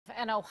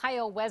An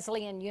Ohio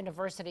Wesleyan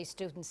University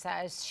student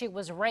says she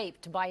was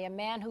raped by a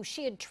man who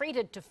she had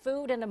treated to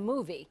food and a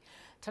movie.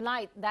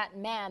 Tonight,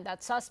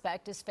 that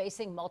suspect, is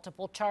facing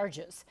multiple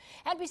charges.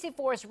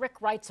 NBC4's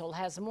Rick Reitzel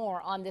has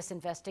more on this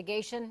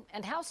investigation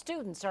and how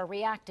students are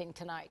reacting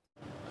tonight.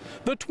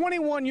 The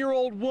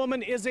 21-year-old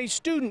woman is a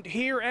student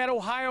here at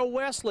Ohio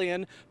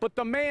Wesleyan, but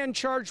the man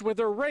charged with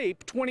her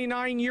rape,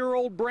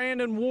 29-year-old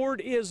Brandon Ward,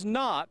 is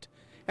not.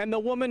 And the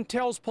woman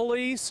tells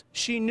police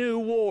she knew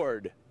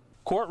Ward.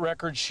 Court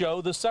records show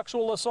the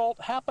sexual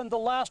assault happened the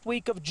last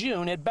week of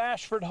June at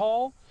Bashford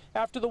Hall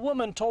after the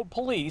woman told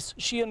police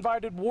she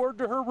invited Ward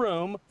to her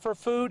room for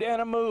food and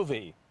a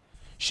movie.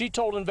 She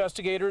told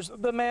investigators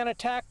the man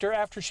attacked her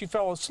after she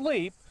fell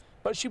asleep,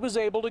 but she was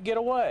able to get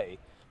away.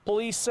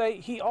 Police say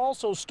he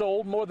also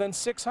stole more than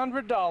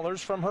 $600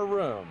 from her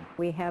room.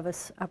 We have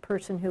a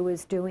person who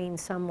is doing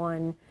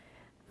someone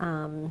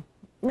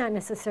not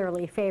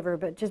necessarily a favor,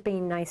 but just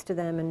being nice to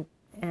them,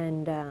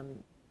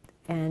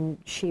 and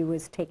she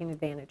was taken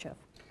advantage of.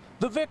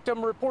 The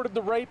victim reported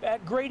the rape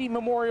at Grady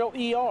Memorial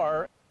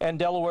ER, and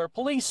Delaware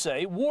police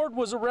say Ward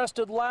was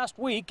arrested last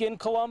week in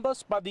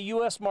Columbus by the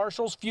U.S.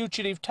 Marshals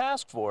Fugitive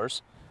Task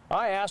Force.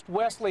 I asked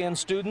Wesleyan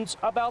students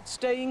about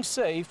staying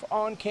safe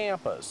on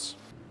campus.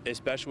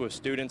 Especially with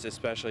students,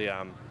 especially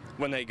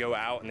when they go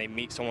out and they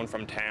meet someone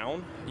from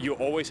town, you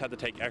always have to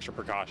take extra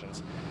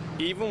precautions.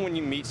 Even when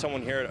you meet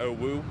someone here at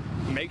OWU,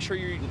 make sure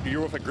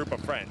you're with a group of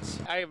friends.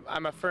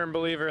 I'm a firm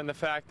believer in the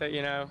fact that,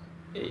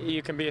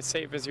 you can be as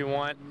safe as you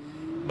want,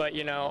 but,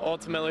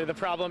 ultimately the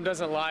problem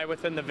doesn't lie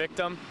within the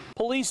victim.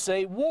 Police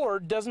say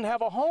Ward doesn't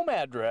have a home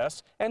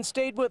address and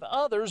stayed with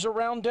others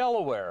around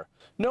Delaware.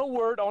 No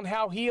word on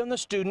how he and the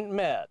student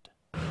met.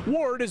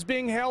 Ward is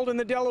being held in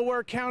the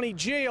Delaware County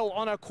Jail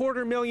on a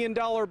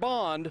 $250,000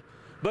 bond,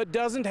 but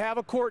doesn't have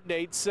a court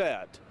date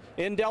set.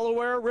 In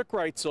Delaware, Rick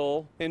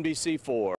Reitzel, NBC4.